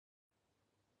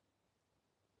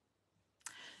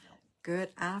Good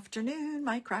afternoon,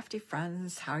 my crafty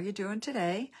friends. How are you doing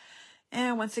today?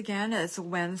 And once again, it's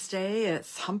Wednesday,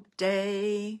 it's hump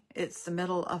day, it's the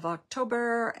middle of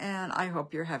October, and I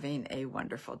hope you're having a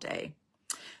wonderful day.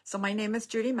 So my name is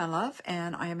Judy Menlove,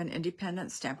 and I am an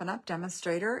independent Stampin' Up!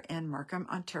 Demonstrator in Markham,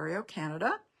 Ontario,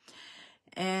 Canada.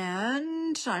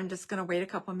 And I'm just going to wait a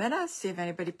couple minutes, see if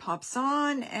anybody pops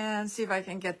on, and see if I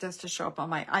can get this to show up on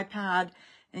my iPad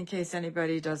in case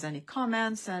anybody does any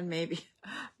comments, and maybe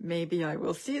I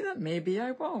will see them, maybe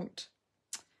I won't.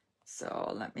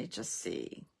 So let me just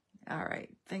see. All right,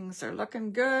 things are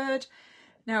looking good.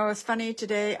 Now, it's funny,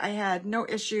 today I had no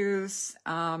issues.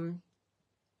 I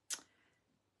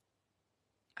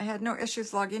had no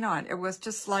issues logging on. It was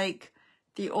just like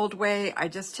the old way. I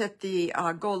just hit the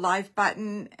go live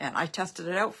button and I tested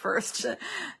it out first.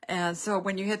 And so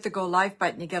when you hit the go live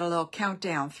button, you get a little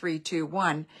countdown, 3, 2,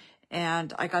 1.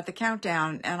 And I got the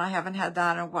countdown and I haven't had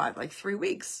that in what, like 3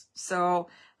 weeks. So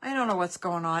I don't know what's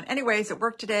going on. Anyways, it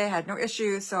worked today. I had no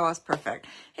issues, so it's perfect.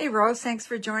 Hey, Rose, thanks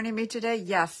for joining me today.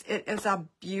 Yes, it is a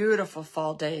beautiful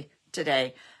fall day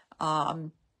today.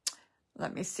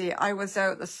 Let me see. I was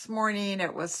out this morning.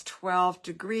 It was 12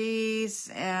 degrees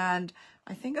and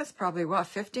I think it's probably what,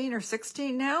 15 or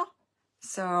 16 now.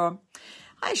 So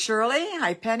hi, Shirley.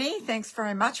 Hi, Penny. Thanks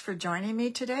very much for joining me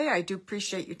today. I do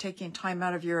appreciate you taking time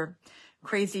out of your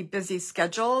crazy busy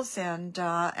schedules and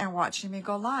watching me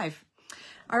go live.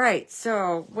 All right.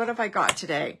 So what have I got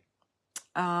today?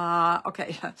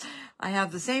 Okay. I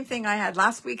have the same thing I had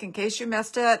last week in case you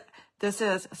missed it. This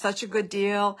is such a good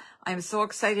deal. I'm so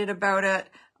excited about it.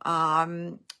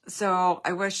 So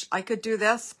I wish I could do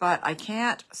this, but I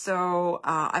can't. So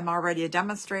I'm already a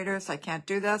demonstrator, so I can't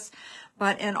do this.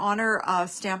 But in honor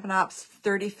of Stampin' Up's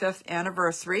 35th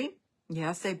anniversary,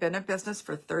 yes, they've been in business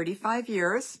for 35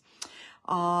 years.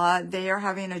 They are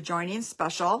having a joining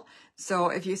special. So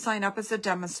if you sign up as a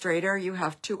demonstrator, you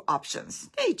have 2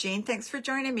 options. Hey, Jean, thanks for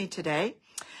joining me today.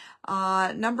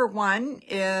 Number 1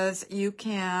 is you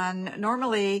can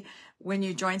normally, when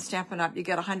you join Stampin' Up, you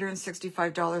get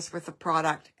 $165 worth of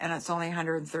product, and it's only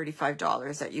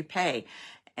 $135 that you pay.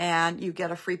 And you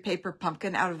get a free paper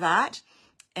pumpkin out of that.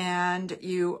 And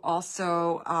you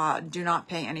also do not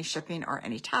pay any shipping or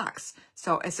any tax.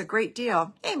 So it's a great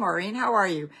deal. Hey, Maureen, how are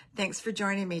you? Thanks for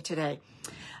joining me today.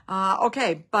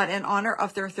 Okay, but in honor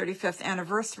of their 35th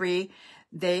anniversary,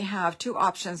 they have 2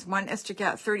 options. One is to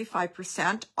get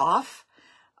 35% off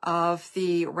of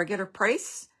the regular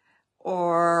price,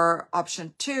 or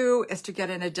option 2 is to get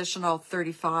an additional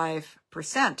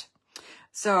 35%.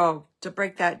 So to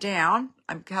break that down,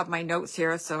 I have my notes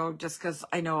here, so just because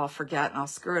I know I'll forget and I'll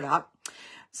screw it up.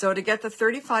 So to get the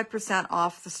 35%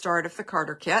 off the start of the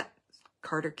starter kit,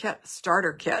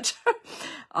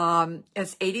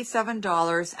 it's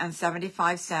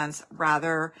 $87.75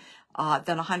 rather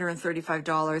than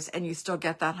 $135, and you still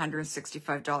get that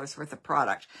 $165 worth of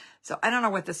product. So I don't know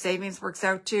what the savings works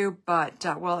out to, but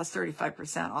well, it's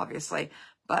 35% obviously.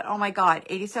 But oh my God,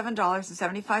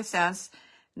 $87.75.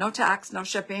 No tax, no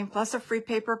shipping, plus a free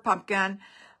paper pumpkin.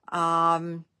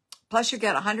 Plus you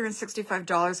get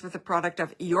 $165 worth of product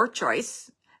of your choice.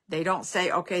 They don't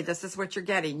say, okay, this is what you're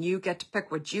getting. You get to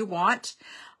pick what you want.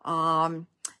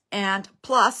 And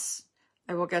plus,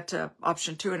 I will get to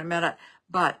option 2 in a minute,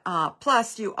 but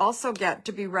plus you also get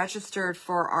to be registered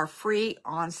for our free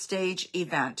on stage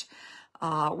event,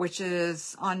 which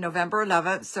is on November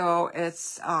 11th. So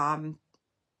it's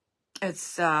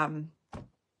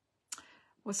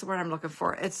what's the word I'm looking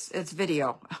for? It's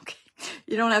video. Okay.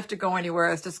 You don't have to go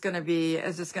anywhere. It's just going to be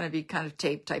kind of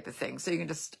tape type of thing. So you can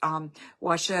just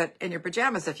watch it in your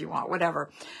pajamas if you want,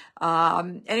 whatever.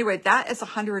 Anyway, that is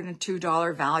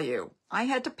 $102 value. I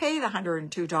had to pay the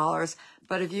 $102,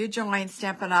 but if you join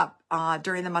Stampin' Up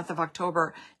during the month of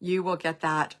October, you will get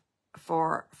that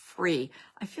for free.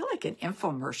 I feel like an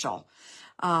infomercial.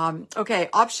 Okay,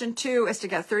 option 2 is to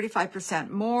get 35%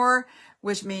 more,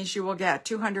 which means you will get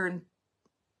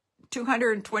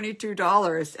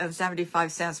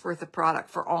 $222.75 worth of product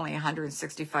for only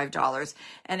 $165.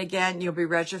 And again, you'll be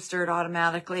registered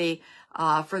automatically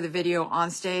for the video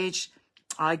on stage.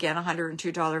 Again,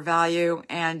 $102 value.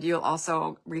 And you'll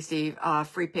also receive a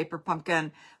free paper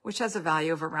pumpkin, which has a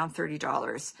value of around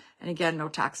 $30. And again, no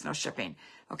tax, no shipping.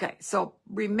 Okay, so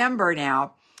remember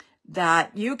now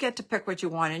that you get to pick what you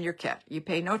want in your kit. You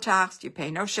pay no tax, you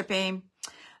pay no shipping.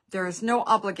 There is no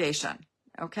obligation.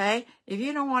 Okay, if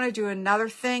you don't want to do another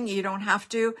thing, you don't have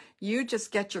to. You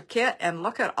just get your kit and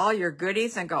look at all your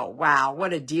goodies and go, wow,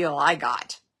 what a deal I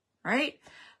got, right?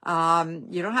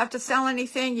 You don't have to sell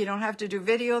anything. You don't have to do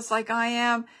videos like I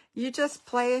am. You just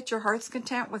play at your heart's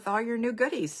content with all your new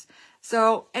goodies.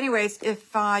 So anyways,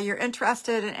 if you're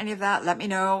interested in any of that, let me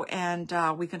know and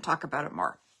we can talk about it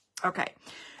more. Okay,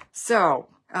 so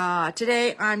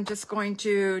today I'm just going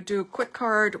to do a quick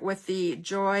card with the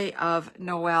Joy of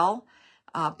Noel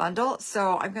bundle.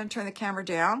 So I'm going to turn the camera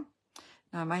down.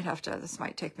 Now I might have to, this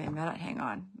might take me a minute. Hang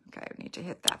on. Okay, I need to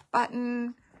hit that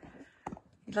button.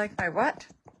 You like my what?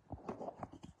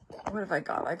 What have I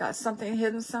got? I got something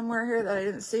hidden somewhere here that I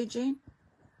didn't see, Jean.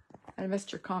 I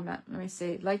missed your comment. Let me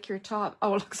see. Like your top.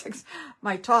 Oh, it looks like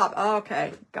my top.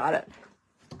 Okay, got it.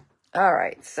 All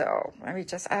right, so let me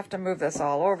just, I have to move this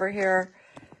all over here.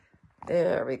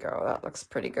 There we go. That looks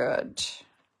pretty good.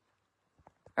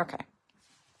 Okay.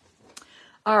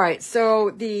 All right, so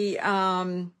the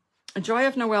Joy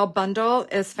of Noel bundle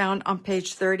is found on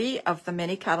page 30 of the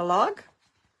mini catalog.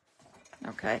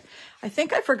 Okay, I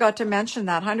think I forgot to mention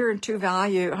that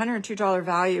 $102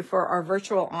 value for our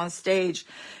virtual on stage.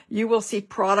 You will see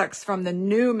products from the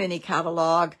new mini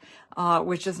catalog,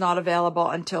 which is not available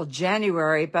until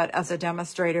January, but as a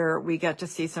demonstrator, we get to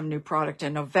see some new product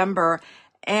in November.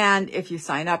 And if you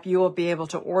sign up, you will be able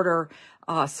to order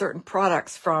certain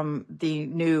products from the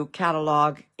new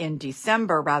catalog in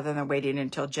December rather than waiting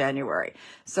until January.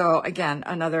 So again,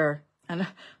 another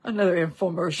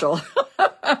infomercial.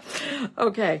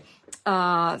 Okay,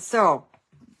 so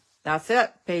that's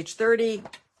it, page 30,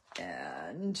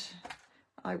 and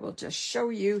I will just show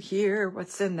you here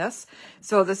what's in this.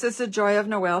 So this is the Joy of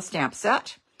Noel stamp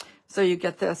set. So you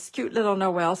get this cute little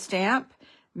Noel stamp,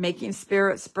 making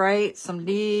spirits bright, some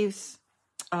leaves,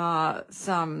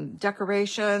 some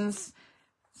decorations,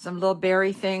 some little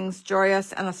berry things,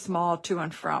 joyous, and a small to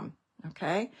and from,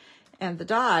 okay? And the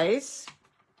dies,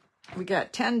 we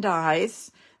got 10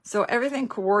 dies. So everything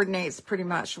coordinates pretty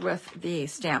much with the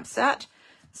stamp set.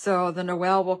 So the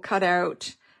Noel will cut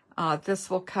out,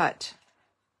 this will cut,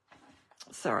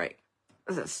 sorry,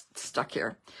 is it stuck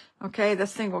here? Okay,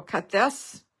 this thing will cut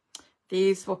this.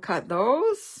 These will cut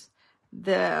those.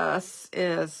 This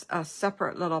is a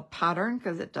separate little pattern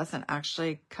because it doesn't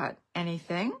actually cut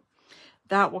anything.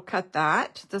 That will cut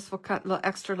that. This will cut little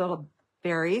extra little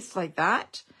berries like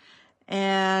that.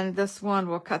 And this one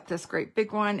will cut this great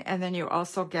big one. And then you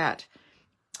also get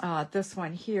this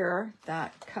one here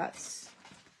that cuts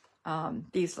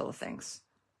these little things.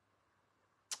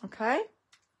 Okay.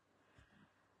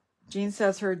 Jean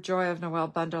says her Joy of Noel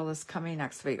bundle is coming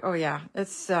next week. Oh yeah,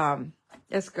 it's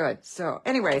good. So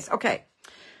anyways, okay.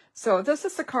 So this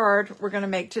is the card we're going to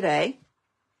make today.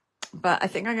 But I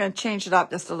think I'm going to change it up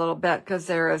just a little bit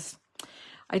because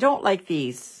I don't like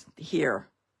these here.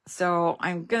 So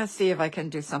I'm going to see if I can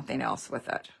do something else with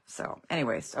it. So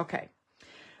anyways, okay.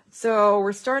 So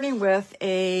we're starting with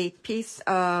a piece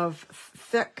of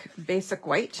thick basic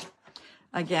white.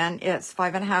 Again, it's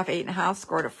 5.5, 8.5,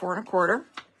 scored at 4 1/4.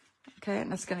 Okay,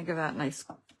 and it's going to give that nice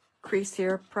crease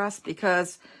here, press,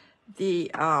 because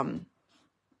the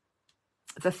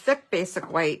thick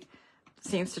basic white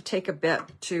seems to take a bit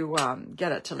to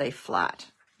get it to lay flat.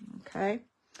 Okay.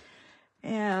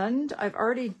 And I've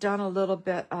already done a little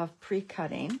bit of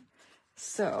pre-cutting.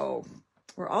 So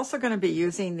we're also going to be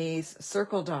using these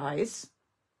circle dies.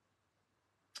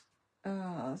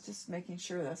 Just making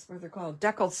sure that's what they're called,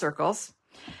 Deckled Circles.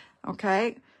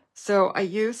 Okay, so I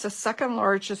used the second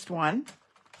largest one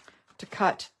to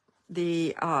cut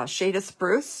the Shaded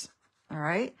Spruce. All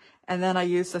right, and then I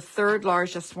used the third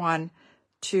largest one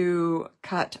to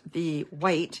cut the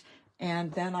white.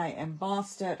 And then I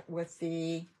embossed it with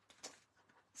the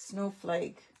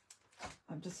Snowflake.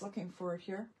 I'm just looking for it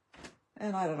here.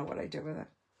 And I don't know what I did with it.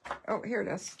 Oh, here it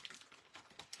is.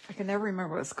 I can never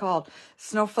remember what it's called.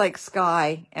 Snowflake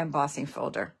Sky Embossing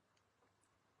Folder.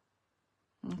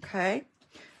 Okay.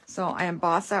 So I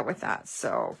embossed that with that.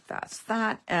 So that's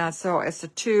that. And so it's the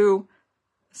two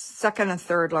second and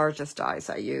third largest dies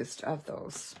I used of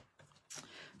those.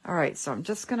 All right. So I'm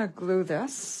just going to glue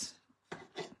this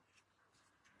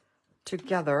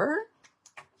together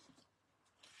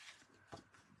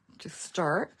to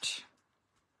start.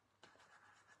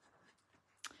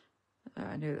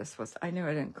 I knew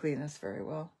I didn't clean this very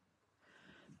well.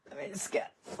 Let me just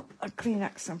get a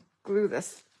Kleenex and glue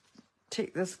this,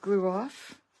 take this glue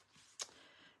off.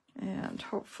 And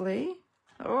hopefully,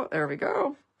 oh, there we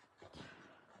go.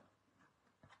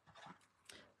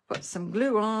 Put some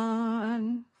glue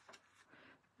on.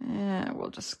 And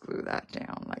we'll just glue that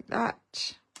down like that.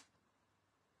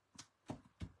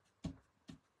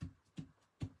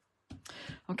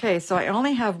 Okay, so I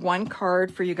only have one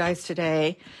card for you guys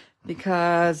today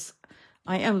because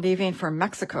I am leaving for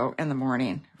Mexico in the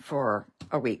morning for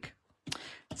a week.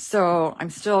 So I'm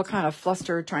still kind of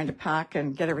flustered trying to pack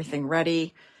and get everything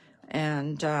ready.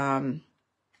 And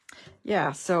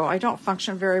yeah, so I don't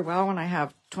function very well when I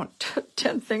have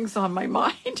 10 things on my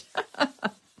mind.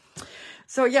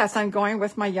 So yes, I'm going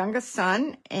with my youngest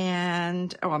son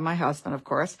and, oh, my husband, of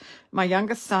course, my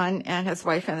youngest son and his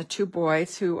wife and the 2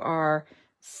 boys who are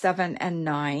 7 and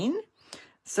 9.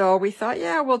 So we thought,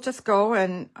 yeah, we'll just go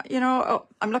and, you know,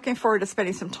 I'm looking forward to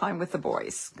spending some time with the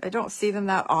boys. I don't see them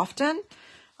that often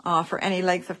for any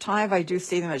length of time. I do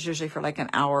see them, it's usually for like an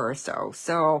hour or so.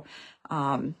 So,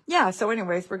 yeah, so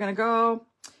anyways, we're going to go.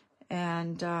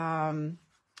 And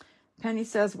Penny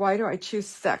says, why do I choose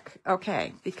thick?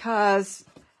 Okay, because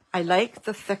I like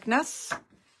the thickness.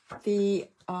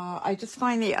 I just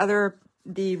find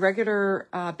the regular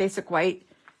basic white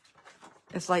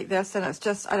is like this, and it's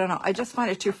just, I don't know, I just find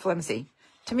it too flimsy.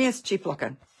 To me, it's cheap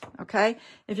looking, okay?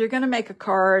 If you're going to make a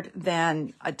card,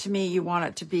 then to me, you want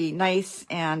it to be nice,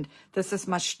 and this is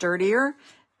much sturdier.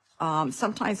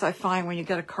 Sometimes I find when you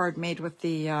get a card made with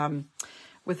the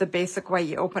basic white,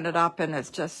 you open it up and it's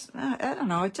just, I don't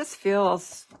know, it just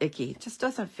feels icky. It just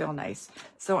doesn't feel nice.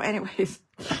 So anyways,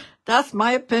 that's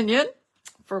my opinion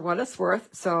for what it's worth.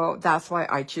 So that's why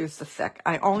I choose the thick.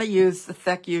 I only use the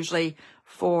thick usually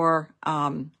for,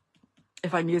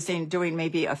 if I'm doing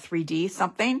maybe a 3D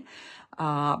something,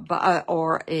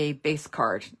 or a base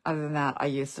card. Other than that, I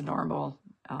use the normal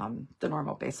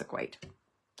basic white.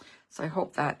 So I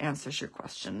hope that answers your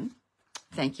question.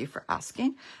 Thank you for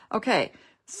asking. Okay.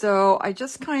 So I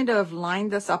just kind of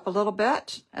lined this up a little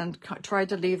bit and tried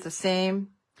to leave the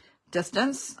same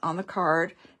distance on the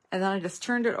card. And then I just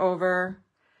turned it over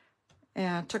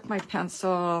and took my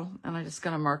pencil and I'm just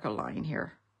going to mark a line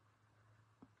here.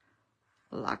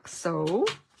 Like so.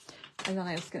 And then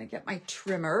I'm just going to get my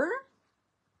trimmer.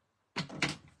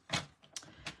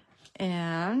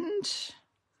 And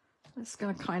I'm just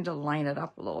going to kind of line it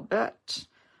up a little bit.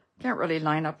 Can't really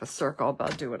line up a circle,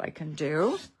 but I'll do what I can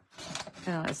do.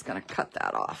 And I'm just going to cut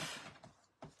that off.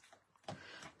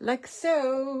 Like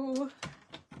so.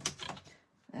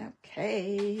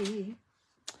 Okay.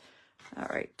 All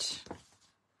right.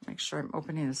 Make sure I'm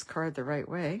opening this card the right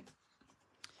way.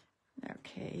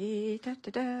 Okay. Da,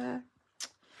 da, da.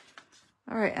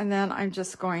 All right. And then I'm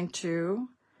just going to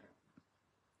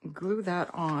glue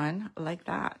that on like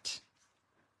that.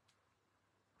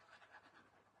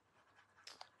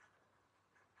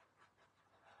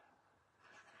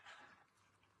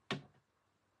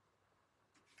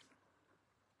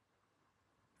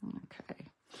 Okay,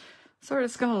 so we're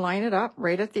just going to line it up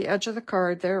right at the edge of the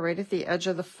card there, right at the edge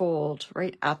of the fold,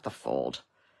 right at the fold,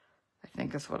 I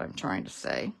think is what I'm trying to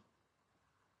say.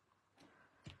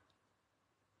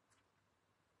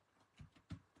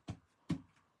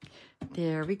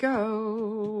 There we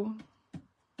go.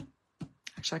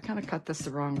 Actually, I kind of cut this the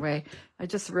wrong way. I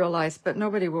just realized, but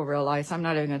nobody will realize. I'm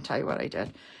not even going to tell you what I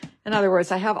did. In other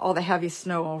words, I have all the heavy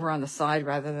snow over on the side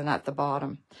rather than at the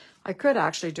bottom. I could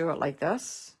actually do it like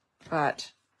this,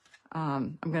 but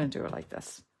I'm going to do it like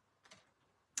this.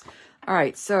 All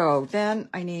right, so then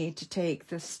I need to take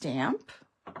this stamp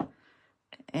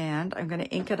and I'm going to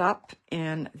ink it up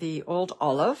in the Old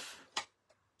Olive.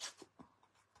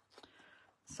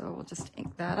 So we'll just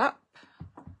ink that up.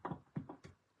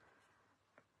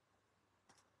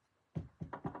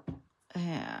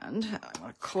 And I'm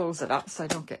going to close it up so I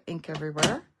don't get ink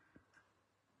everywhere.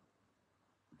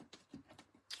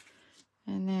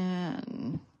 And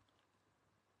then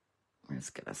we're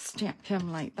just going to stamp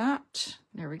him like that.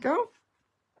 There we go.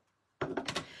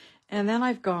 And then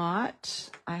I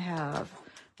have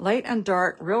light and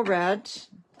dark real red,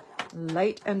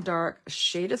 light and dark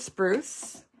shaded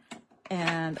spruce,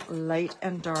 and light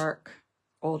and dark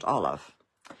Old Olive.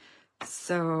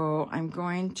 So I'm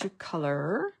going to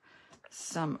color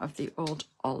some of the Old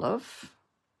Olive.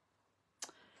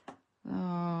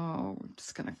 Oh, we're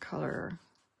just going to color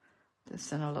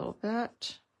this in a little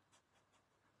bit.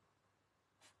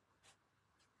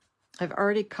 I've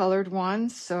already colored one,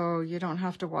 so you don't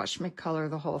have to watch me color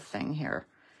the whole thing here.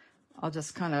 I'll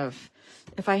just kind of,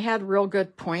 if I had real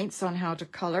good points on how to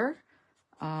color,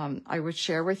 I would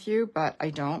share with you, but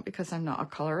I don't because I'm not a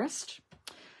colorist.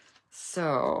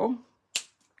 So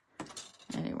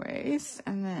anyways,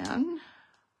 and then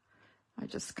I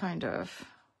just kind of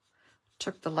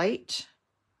took the light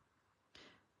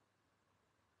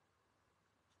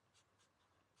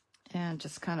and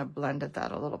just kind of blended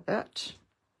that a little bit.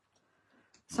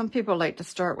 Some people like to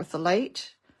start with the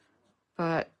light,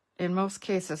 but in most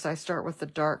cases I start with the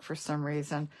dark for some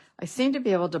reason. I seem to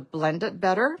be able to blend it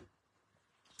better,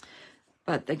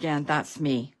 but again, that's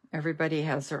me. Everybody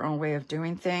has their own way of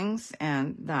doing things,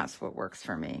 and that's what works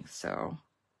for me. So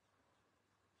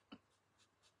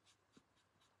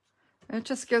it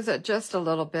just gives it just a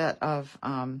little bit of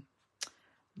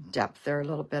depth there, a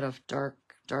little bit of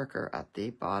darker at the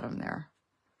bottom there.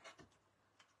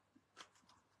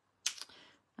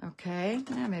 Okay,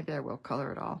 yeah, maybe I will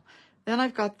color it all. Then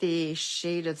I've got the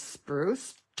Shaded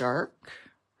Spruce dark.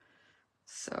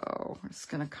 So I'm just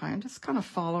gonna kind of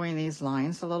following these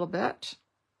lines a little bit.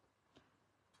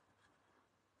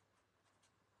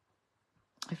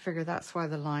 I figure that's why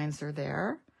the lines are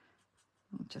there.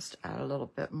 I'll just add a little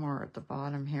bit more at the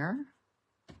bottom here.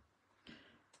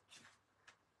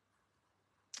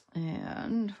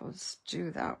 And let's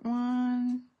do that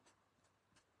one.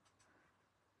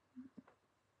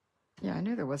 Yeah, I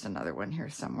knew there was another one here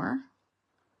somewhere.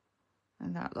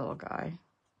 And that little guy.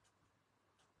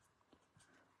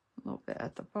 A little bit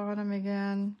at the bottom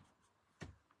again.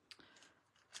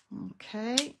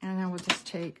 Okay, and then we'll just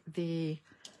take the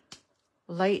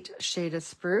light Shaded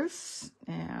Spruce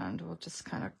and we'll just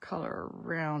kind of color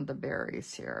around the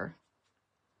berries here.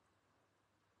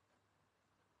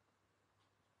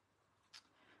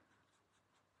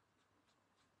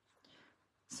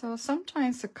 So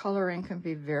sometimes the coloring can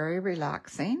be very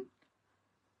relaxing,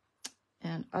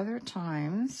 and other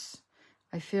times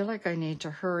I feel like I need to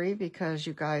hurry because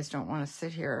you guys don't want to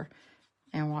sit here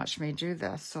and watch me do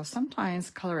this. So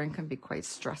sometimes coloring can be quite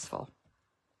stressful.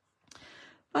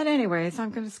 But anyways,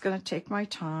 I'm just going to take my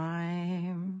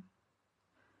time.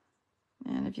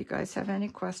 And if you guys have any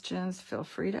questions, feel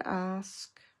free to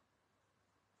ask.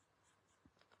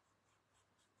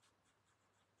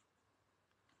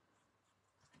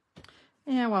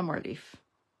 And one more leaf.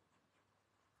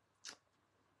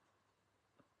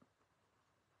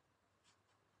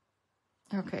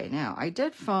 Okay, now I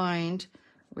did find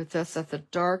with this that the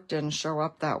dark didn't show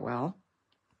up that well.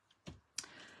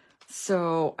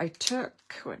 So I took,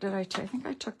 what did I take? I think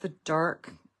I took the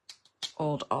dark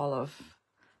Old Olive.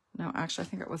 No, actually, I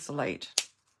think it was the light.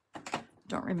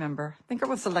 Don't remember. I think it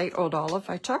was the light Old Olive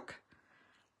I took.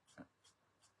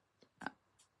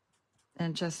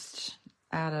 And just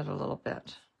added a little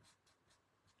bit.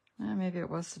 Maybe it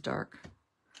was the dark.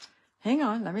 Hang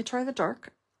on, let me try the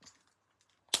dark.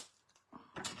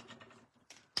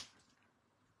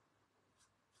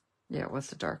 Yeah, it was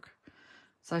the dark.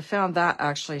 So I found that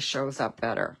actually shows up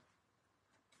better.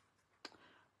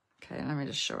 Okay, let me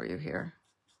just show you here.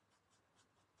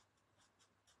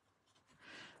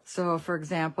 So for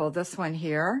example, this one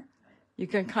here, you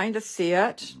can kind of see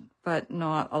it, but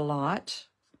not a lot.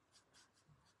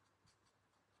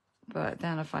 But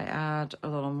then if I add a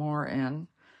little more in,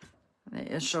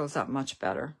 it shows up much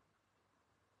better.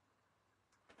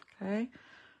 Okay,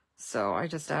 so I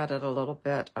just added a little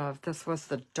bit of, this was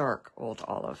the dark Old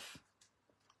Olive.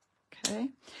 Okay,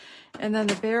 and then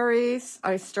the berries,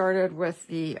 I started with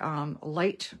the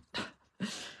light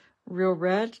Real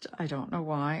Red. I don't know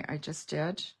why, I just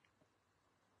did.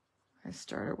 I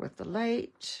started with the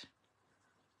light.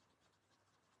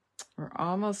 We're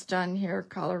almost done here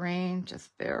coloring,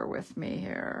 just bear with me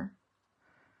here.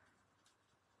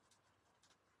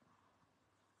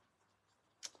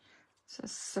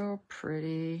 This is so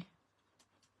pretty.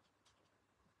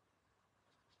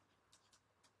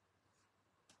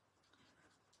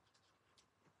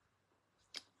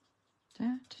 Da,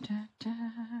 da, da, da.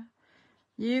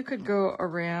 You could go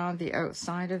around the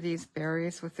outside of these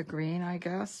berries with the green, I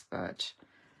guess, but,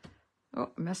 oh,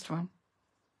 missed one.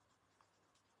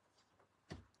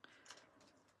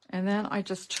 And then I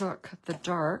just took the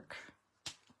dark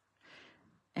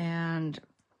and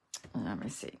let me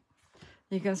see.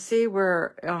 You can see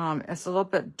where it's a little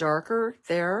bit darker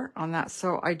there on that.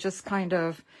 So I just kind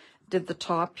of did the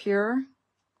top here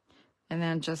and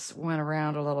then just went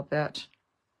around a little bit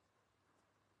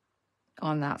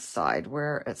on that side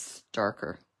where it's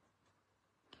darker.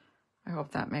 I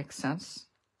hope that makes sense.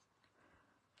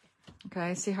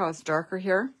 Okay, see how it's darker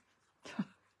here?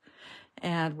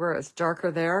 And where it's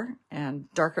darker there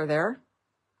and darker there.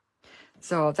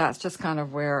 So that's just kind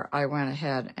of where I went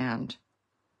ahead and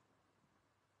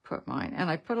put mine.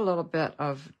 And I put a little bit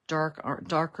of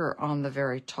darker on the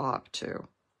very top too.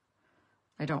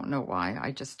 I don't know why,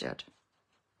 I just did.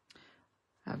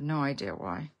 I have no idea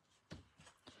why.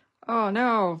 Oh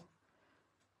no.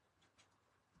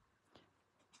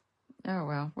 Oh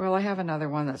well. Well, I have another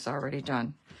one that's already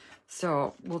done.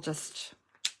 So we'll just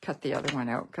cut the other one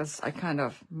out because I kind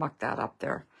of mucked that up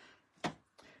there.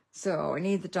 So I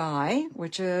need the die,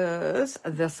 which is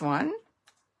this one.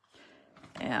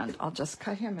 And I'll just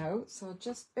cut him out. So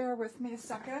just bear with me a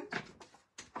second.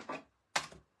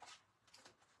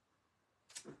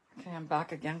 Okay, I'm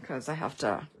back again because I have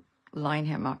to line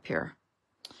him up here.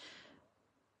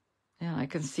 And I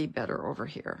can see better over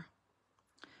here.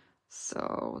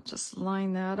 So we'll just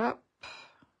line that up.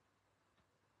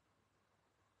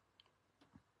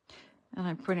 And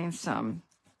I'm putting some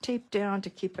tape down to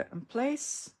keep it in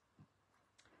place.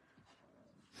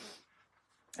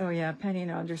 Oh yeah, Penny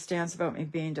understands about me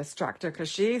being distracted because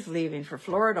she's leaving for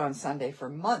Florida on Sunday for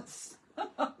months.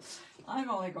 I'm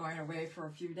only going away for a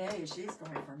few days. She's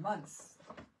going for months.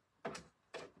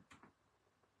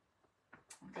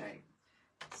 Okay,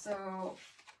 so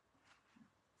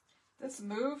this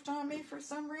moved on me for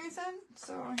some reason.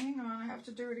 So hang on, I have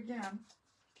to do it again.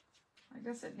 I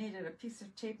guess it needed a piece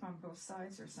of tape on both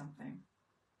sides or something.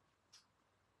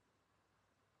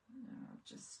 No,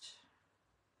 just...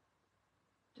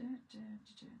 Okay.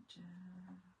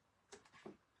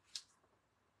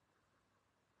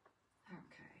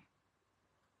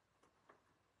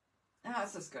 Now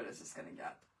that's as good as it's going to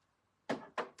get.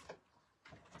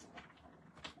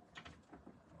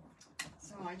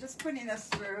 So I'm just putting this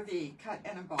through the cut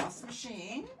and emboss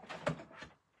machine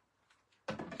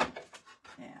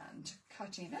and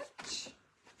cutting it.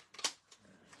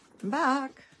 I'm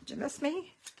back. Did you miss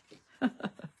me?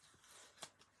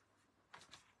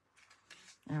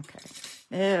 Okay,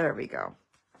 there we go.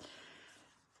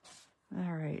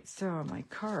 All right, so my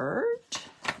card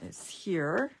is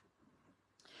here.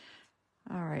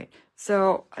 All right,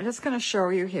 so I'm just going to show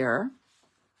you here.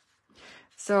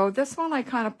 So this one I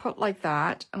kind of put like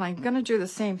that, and I'm going to do the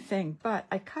same thing, but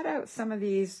I cut out some of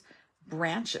these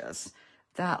branches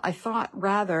that I thought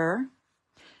rather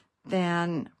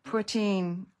than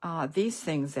putting these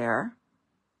things there.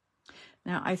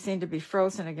 Now I seem to be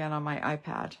frozen again on my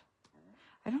iPad.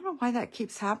 I don't know why that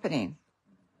keeps happening.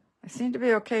 I seem to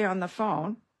be okay on the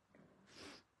phone.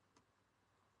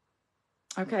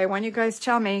 Okay, when you guys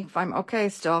tell me if I'm okay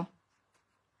still.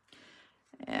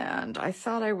 And I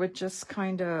thought I would just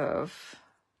kind of...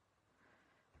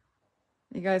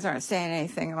 You guys aren't saying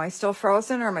anything. Am I still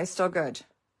frozen or am I still good? It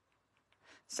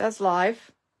says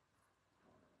live.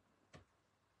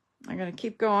 I'm going to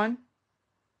keep going.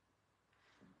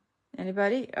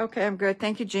 Anybody? Okay, I'm good.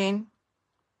 Thank you, Jean.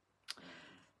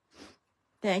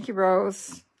 Thank you,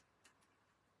 Rose.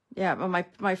 Yeah, but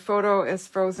my photo is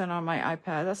frozen on my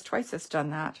iPad. That's twice it's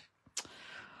done that.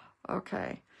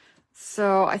 Okay,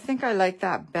 so I think I like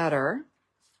that better.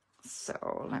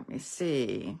 So let me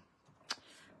see.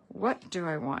 What do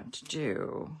I want to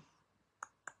do?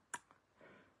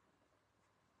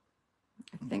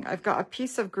 I think I've got a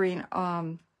piece of green,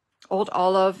 old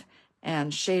olive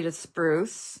and shaded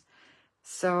spruce.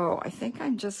 So I think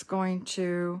I'm just going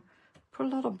to put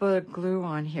a little bit of glue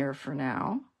on here for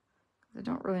now. I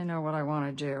don't really know what I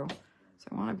want to do. So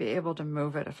I want to be able to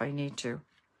move it if I need to.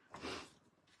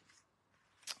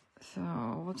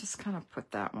 So we'll just kind of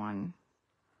put that one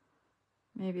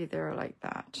maybe there like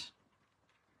that.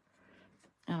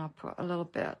 And I'll put a little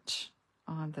bit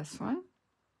on this one.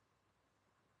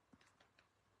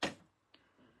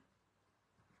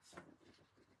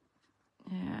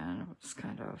 And we'll just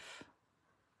kind of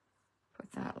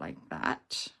put that like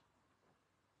that.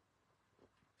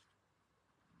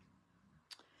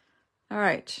 All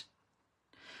right.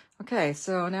 Okay,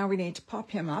 so now we need to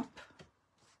pop him up.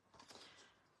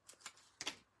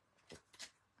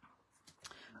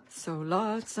 So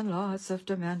lots and lots of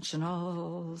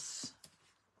dimensionals.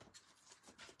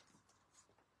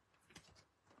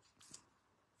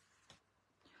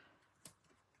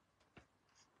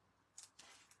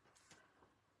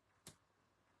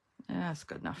 Yeah, that's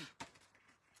good enough.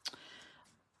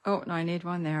 Oh, no, I need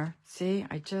one there. See,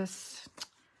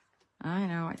 I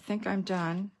know, I think I'm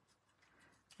done.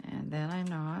 And then I'm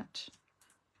not.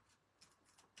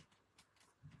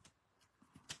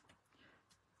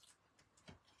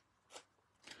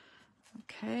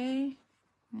 Okay,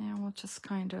 and we'll just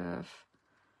kind of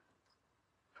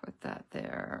put that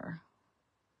there.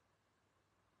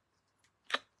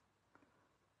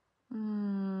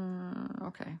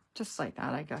 Okay, just like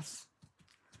that, I guess.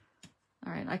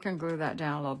 All right, I can glue that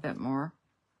down a little bit more,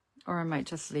 or I might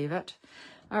just leave it.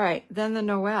 All right, then the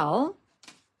Noel,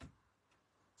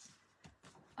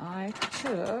 I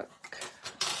took,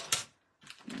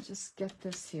 let me just get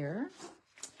this here.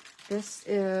 This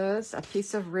is a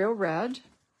piece of Real Red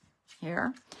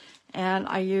here, and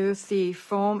I use the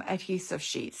Foam Adhesive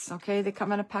Sheets, okay? They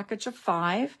come in a package of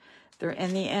 5. They're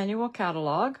in the annual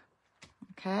catalog,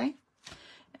 okay?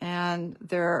 And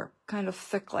they're kind of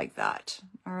thick like that,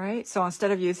 all right? So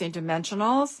instead of using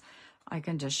dimensionals, I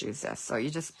can just use this. So you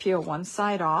just peel one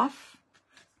side off,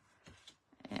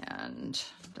 and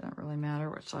it doesn't really matter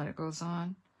which side it goes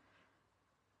on.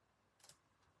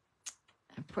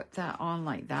 put that on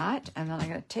like that. And then I'm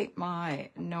going to take my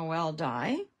Noel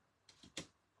die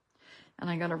and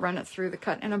I'm going to run it through the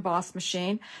cut and emboss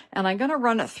machine. And I'm going to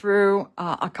run it through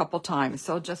a couple times.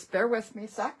 So just bear with me a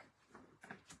sec.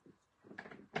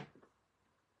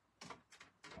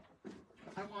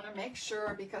 I want to make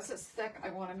sure, because it's thick, I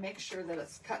want to make sure that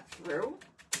it's cut through.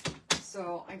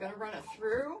 So I'm going to run it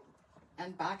through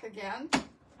and back again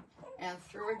and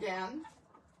through again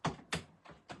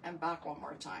and back one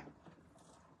more time.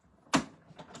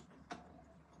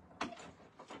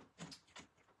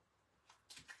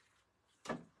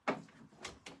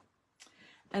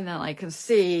 And then I can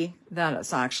see that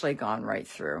it's actually gone right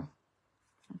through.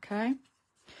 Okay,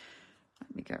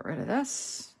 let me get rid of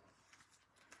this.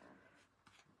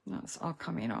 Now it's all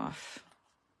coming off,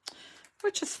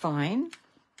 which is fine.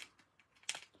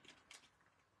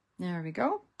 There we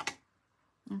go.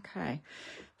 Okay,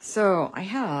 so I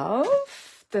have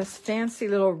this fancy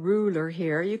little ruler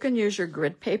here. You can use your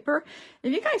grid paper.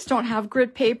 If you guys don't have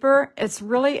grid paper, it's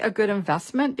really a good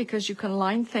investment because you can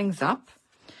line things up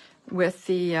with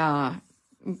the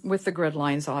grid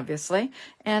lines, obviously.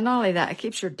 And not only that, it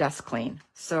keeps your desk clean.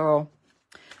 So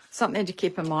something to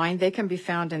keep in mind. They can be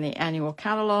found in the annual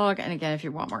catalog. And again, if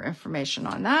you want more information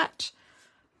on that,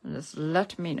 just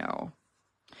let me know.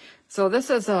 So this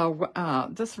is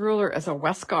this ruler is a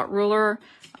Westcott ruler.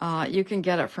 You can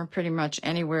get it from pretty much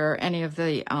anywhere, any of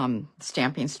the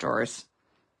stamping stores,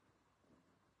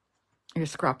 your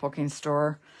scrapbooking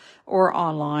store, or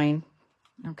online.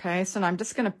 Okay, so now I'm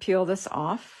just going to peel this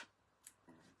off.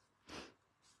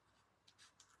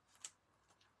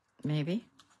 Maybe.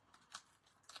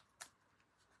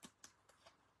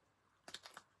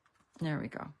 There we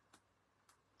go.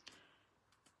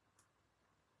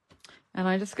 And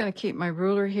I'm just going to keep my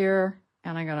ruler here,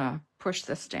 and I'm going to push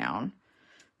this down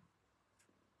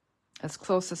as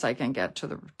close as I can get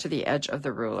to the edge of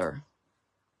the ruler.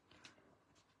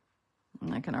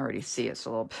 And I can already see it's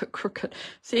a little bit crooked.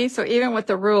 See, so even with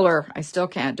the ruler, I still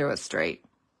can't do it straight.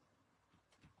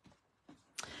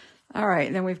 All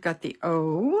right, then we've got the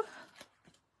O.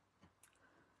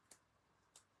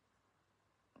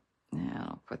 And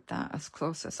I'll put that as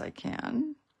close as I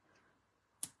can.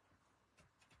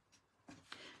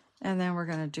 And then we're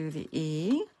going to do the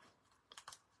E.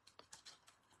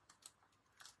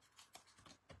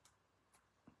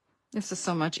 This is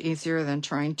so much easier than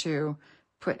trying to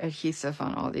put adhesive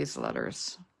on all these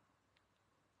letters.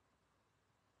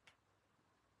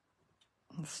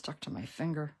 It's stuck to my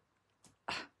finger.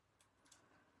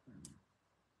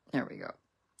 There we go.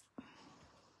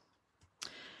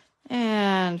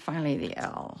 And finally the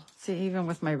L. See, even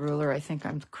with my ruler, I think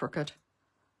I'm crooked.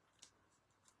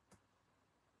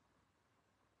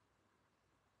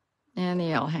 And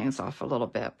the L hangs off a little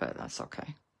bit, but that's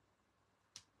okay.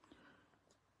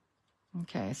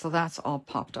 Okay, so that's all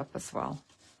popped up as well.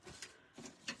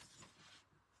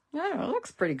 Yeah, it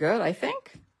looks pretty good, I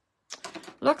think.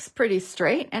 Looks pretty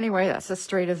straight. Anyway, that's as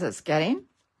straight as it's getting.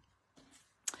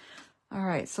 All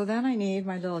right, so then I need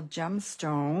my little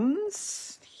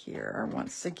gemstones here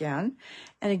once again.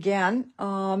 And again,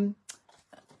 I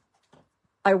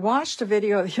watched a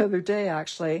video the other day,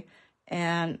 actually,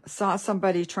 and saw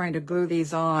somebody trying to glue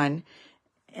these on.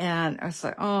 And I was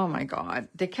like, oh my God,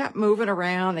 they kept moving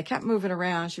around. They kept moving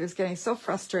around. She was getting so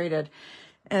frustrated.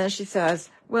 And she says,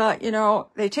 well, you know,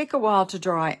 they take a while to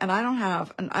dry and I don't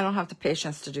have the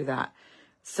patience to do that.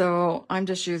 So I'm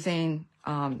just using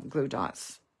glue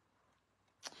dots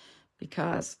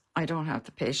because I don't have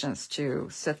the patience to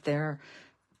sit there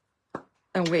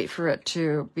and wait for it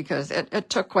to, because it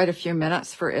took quite a few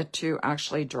minutes for it to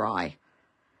actually dry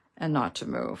and not to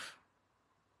move.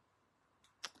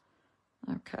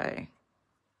 Okay.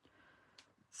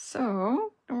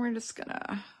 So we're just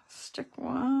gonna stick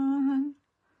one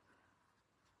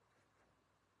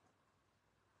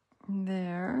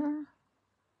there,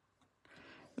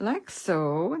 like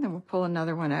so, and then we'll pull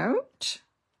another one out.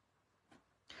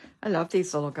 I love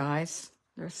these little guys.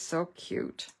 They're so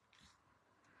cute.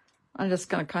 I'm just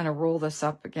going to kind of roll this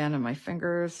up again in my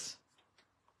fingers.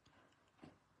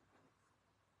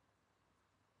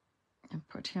 And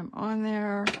put him on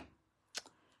there.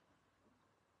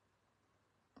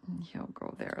 And he'll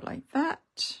go there like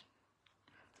that.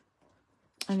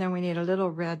 And then we need a little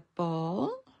red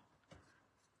ball.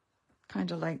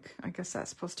 Kind of like, I guess that's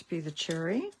supposed to be the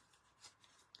cherry.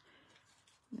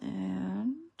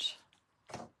 And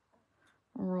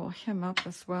roll him up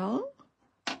as well.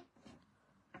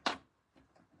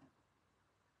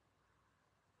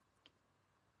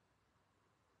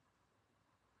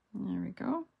 There we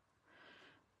go.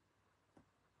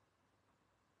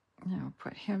 Now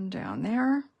put him down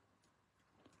there.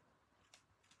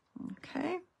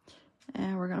 Okay,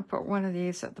 and we're going to put one of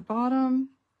these at the bottom.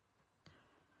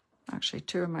 Actually,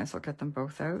 two. I might as well get them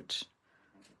both out.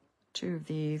 Two of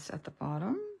these at the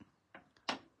bottom.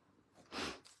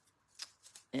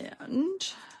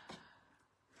 And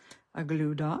a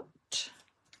glue dot.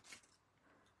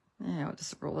 And I'll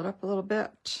just roll it up a little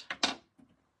bit.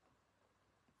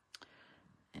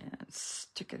 And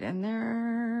stick it in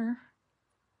there.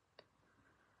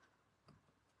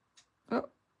 Oh.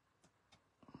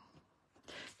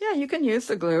 Yeah, you can use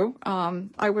the glue.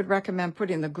 I would recommend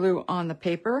putting the glue on the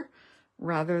paper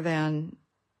rather than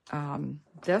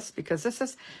this, because this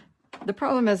is, the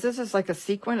problem is this is like a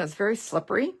sequin. It's very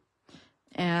slippery,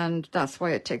 and that's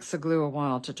why it takes the glue a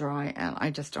while to dry, and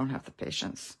I just don't have the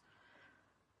patience.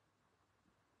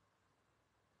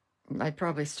 I'd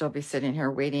probably still be sitting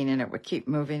here waiting, and it would keep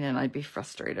moving, and I'd be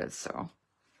frustrated, so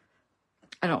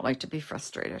I don't like to be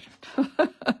frustrated.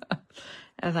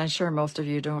 As I'm sure most of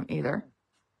you don't either.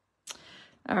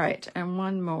 All right, and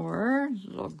one more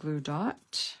little glue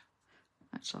dot.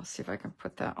 Actually, I'll see if I can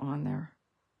put that on there.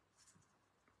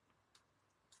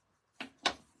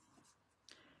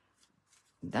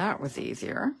 That was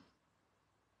easier.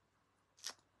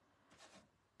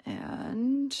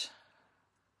 And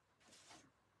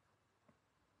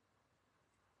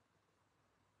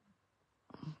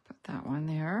put that one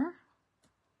there.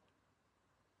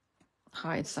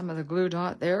 Hide some of the glue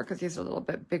dot there because he's a little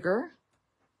bit bigger.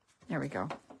 There we go.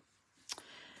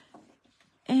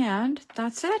 And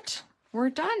that's it. We're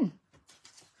done.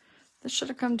 This should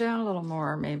have come down a little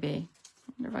more, maybe.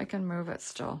 I wonder if I can move it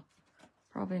still.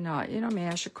 Probably not. You know me,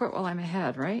 I should quit while I'm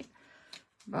ahead, right?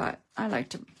 But I like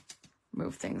to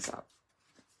move things up.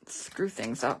 Screw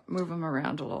things up, move them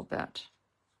around a little bit.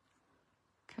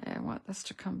 Okay, I want this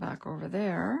to come back over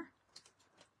there.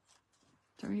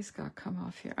 So he's got to come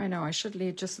off here. I know, I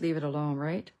should just leave it alone,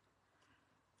 right?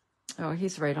 Oh,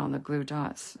 he's right on the glue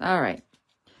dots. All right.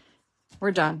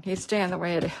 We're done. He's staying the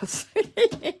way it is.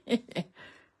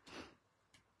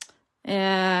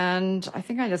 And I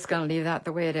think I'm just going to leave that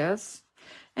the way it is.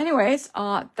 Anyways,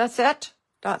 that's it.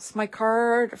 That's my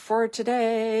card for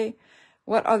today.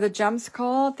 What are the gems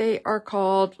called? They are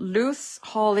called Loose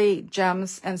Holly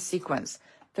Gems and Sequins.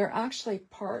 They're actually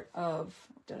part of,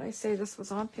 did I say this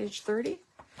was on page 30?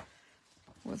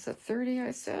 Was it 30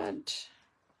 I said?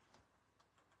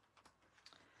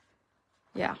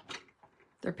 Yeah.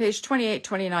 They're page 28,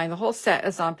 29. The whole set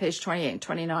is on page 28,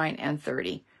 29, and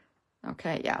 30.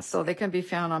 Okay, yeah. So they can be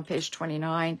found on page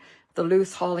 29, the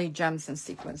Loose Holly Gems and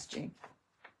Sequins Jean.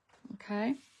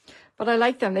 Okay. But I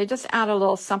like them. They just add a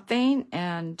little something,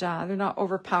 and they're not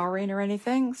overpowering or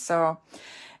anything. So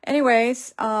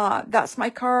anyways, that's my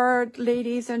card,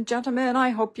 ladies and gentlemen. I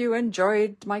hope you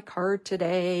enjoyed my card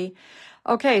today.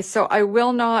 Okay, so I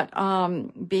will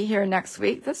not be here next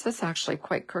week. This is actually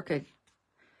quite crooked.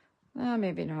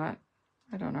 Maybe not.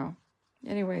 I don't know.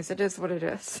 Anyways, it is what it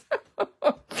is.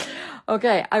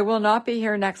 Okay, I will not be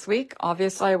here next week.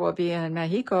 Obviously, I will be in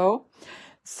Mexico.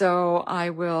 So I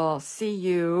will see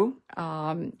you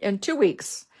in 2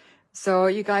 weeks. So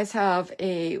you guys have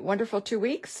a wonderful 2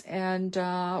 weeks, and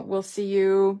we'll see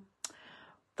you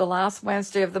the last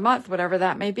Wednesday of the month, whatever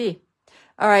that may be.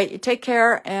 All right, you take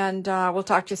care, and we'll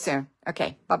talk to you soon.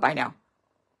 Okay, bye-bye now.